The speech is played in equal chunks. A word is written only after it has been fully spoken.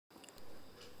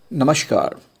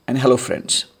Namaskar and hello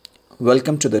friends.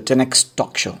 Welcome to the 10x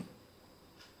Talk Show.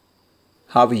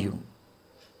 How are you?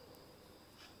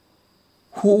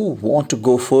 Who want to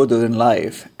go further in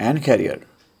life and career?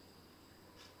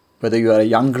 Whether you are a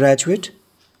young graduate,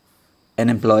 an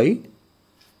employee,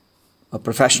 a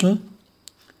professional,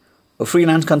 a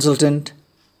freelance consultant,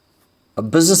 a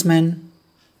businessman,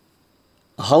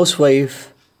 a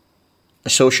housewife, a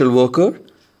social worker,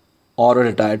 or a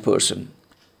retired person.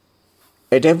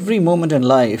 At every moment in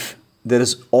life, there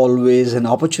is always an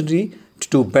opportunity to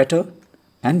do better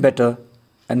and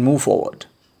move forward.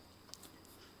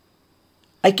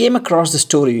 I came across the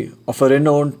story of a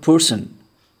renowned person,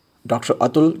 Dr.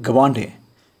 Atul Gawande,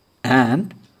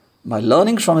 and by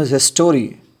learning from his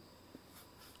story,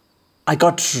 I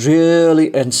got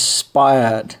really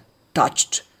inspired,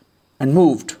 touched, and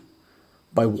moved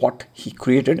by what he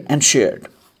created and shared,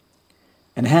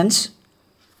 and hence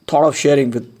thought of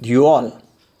sharing with you all.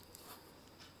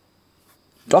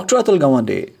 Dr. Atul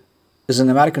Gawande is an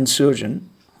American surgeon,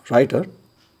 writer,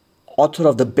 author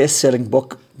of the best-selling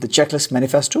book The Checklist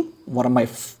Manifesto, one of my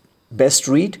best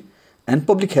read, and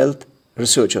public health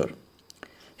researcher.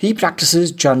 He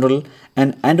practices general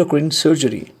and endocrine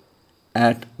surgery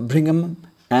at Brigham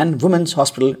and Women's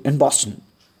Hospital in Boston.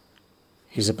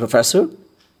 He is a professor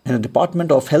in the Department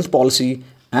of Health Policy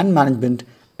and Management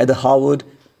at the Harvard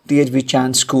T.H.B.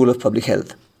 Chan School of Public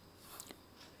Health.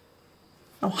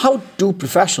 Now, how do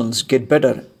professionals get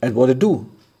better at what they do?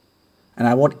 And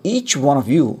I want each one of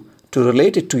you to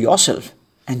relate it to yourself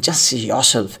and just see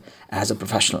yourself as a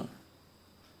professional.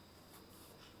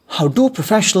 How do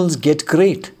professionals get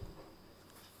great?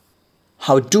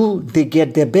 How do they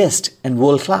get their best and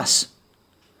world class?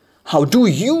 How do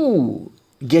you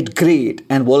get great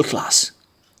and world class?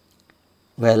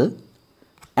 Well,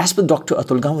 as per Dr.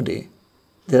 Atul Gawande,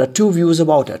 there are two views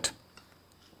about it.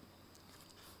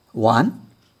 One,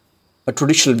 a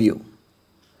traditional view.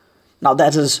 Now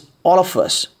that is all of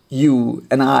us, you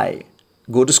and I,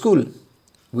 go to school.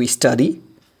 We study,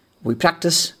 we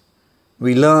practice,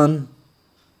 we learn,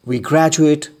 we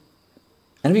graduate,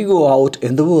 and we go out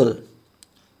in the world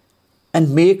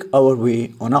and make our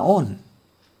way on our own.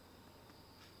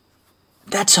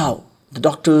 That's how the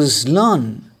doctors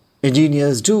learn,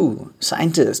 engineers do,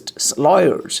 scientists,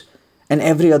 lawyers, and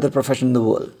every other profession in the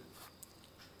world.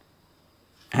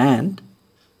 And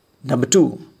number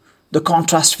two, the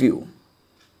contrast view,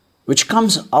 which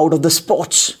comes out of the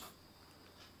sports.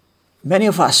 Many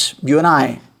of us, you and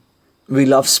I, we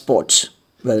love sports,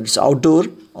 whether it's outdoor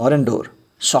or indoor.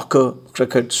 Soccer,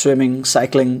 cricket, swimming,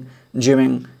 cycling,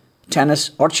 gymming,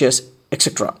 tennis or chess,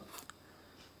 etc.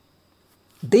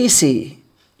 They say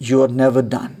you are never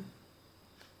done.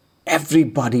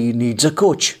 Everybody needs a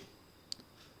coach.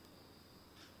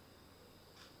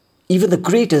 Even the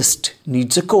greatest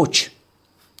needs a coach.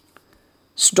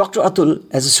 So Dr. Atul,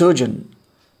 as a surgeon,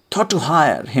 thought to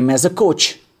hire him as a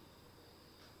coach,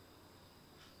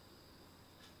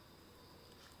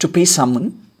 to pay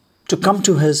someone to come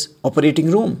to his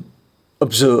operating room,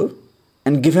 observe,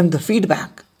 and give him the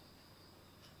feedback.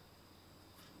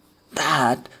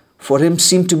 That for him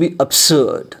seemed to be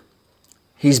absurd.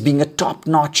 He's being a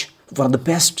top-notch, one of the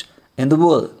best in the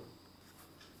world.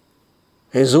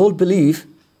 His whole belief,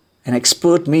 an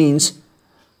expert means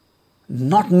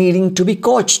not needing to be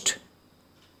coached.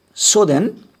 So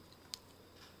then,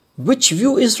 which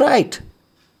view is right?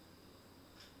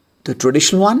 The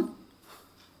traditional one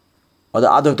or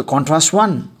the contrast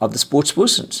one of the sports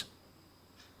persons?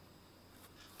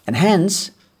 And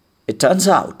hence, it turns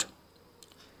out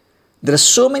there are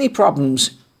so many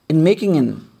problems in making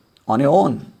it on your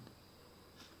own.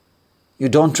 You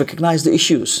don't recognize the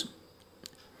issues.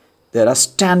 They are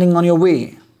standing on your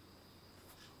way.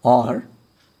 Or,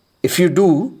 if you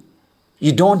do,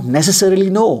 you don't necessarily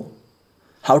know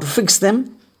how to fix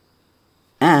them,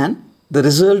 and the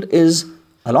result is,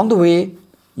 along the way,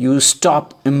 you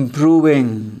stop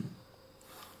improving.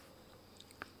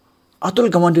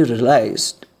 Atul Gawande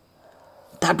realized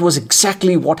that was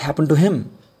exactly what happened to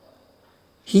him.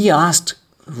 He asked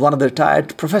one of the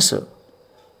retired professor,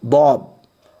 Bob,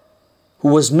 who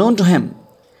was known to him,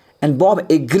 and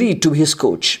Bob agreed to be his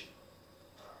coach.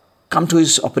 Come to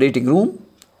his operating room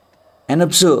and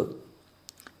observe.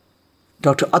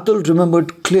 Dr. Atul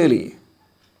remembered clearly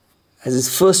as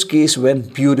his first case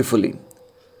went beautifully.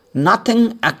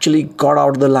 Nothing actually got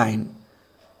out of the line,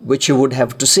 which he would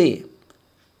have to say,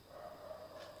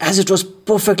 as it was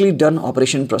perfectly done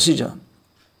operation procedure.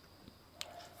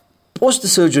 Post the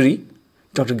surgery,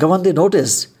 Dr. Gawande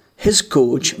noticed his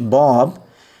coach, Bob,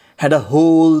 had a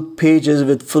whole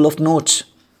pages full of notes.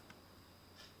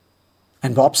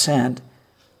 And Bob said,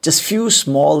 Just few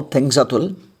small things,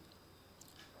 Atul.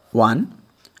 One,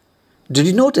 did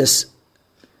you notice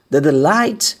that the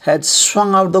lights had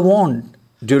swung out the wand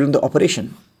during the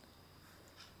operation?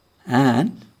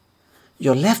 And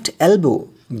your left elbow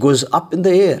goes up in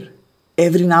the air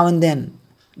every now and then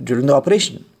during the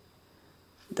operation.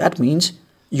 That means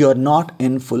you're not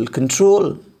in full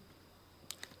control.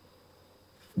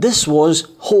 This was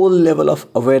whole level of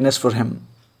awareness for him.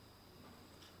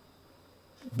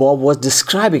 Bob was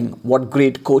describing what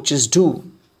great coaches do.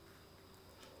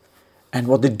 And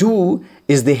what they do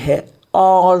is they have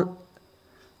all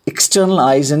external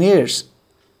eyes and ears,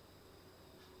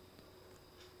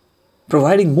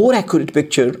 providing more accurate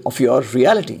picture of your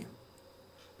reality.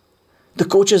 The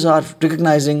coaches are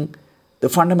recognizing the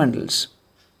fundamentals.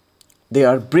 They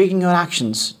are breaking your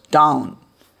actions down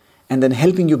and then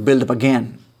helping you build up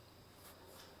again.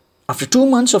 After 2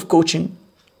 months of coaching,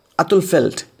 Atul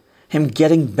felt him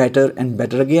getting better and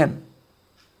better again.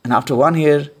 And after 1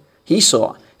 year, he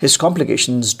saw his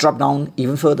complications drop down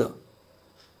even further.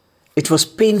 It was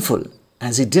painful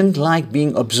as he didn't like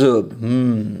being observed.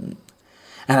 And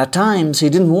at times, he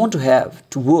didn't want to have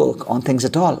to work on things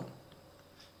at all.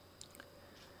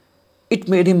 It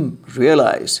made him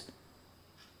realize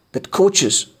that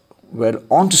coaches were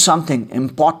onto something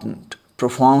important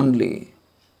profoundly.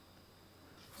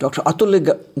 Dr. Atul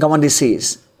Gawande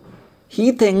says,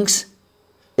 he thinks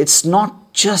it's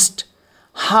not just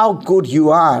how good you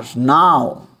are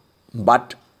now,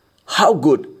 but how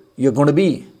good you're going to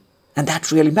be. And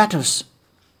that really matters.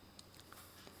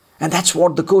 And that's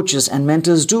what the coaches and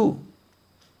mentors do.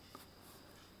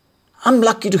 I'm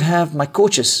lucky to have my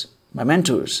coaches, my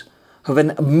mentors, who have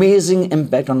an amazing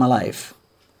impact on my life.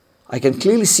 I can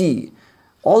clearly see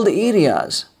all the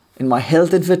areas in my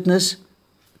health and fitness,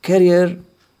 career,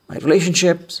 my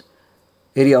relationships,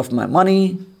 area of my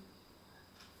money,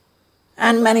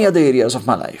 and many other areas of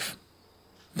my life.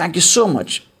 Thank you so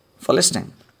much for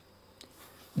listening.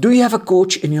 Do you have a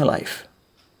coach in your life?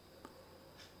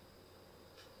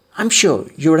 I'm sure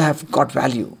you would have got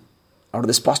value out of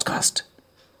this podcast.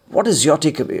 What is your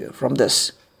takeaway from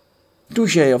this? Do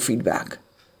share your feedback.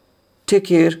 Take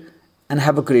care and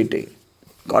have a great day.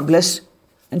 God bless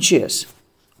and cheers.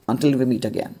 Until we meet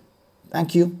again.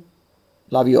 Thank you.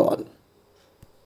 Love you all.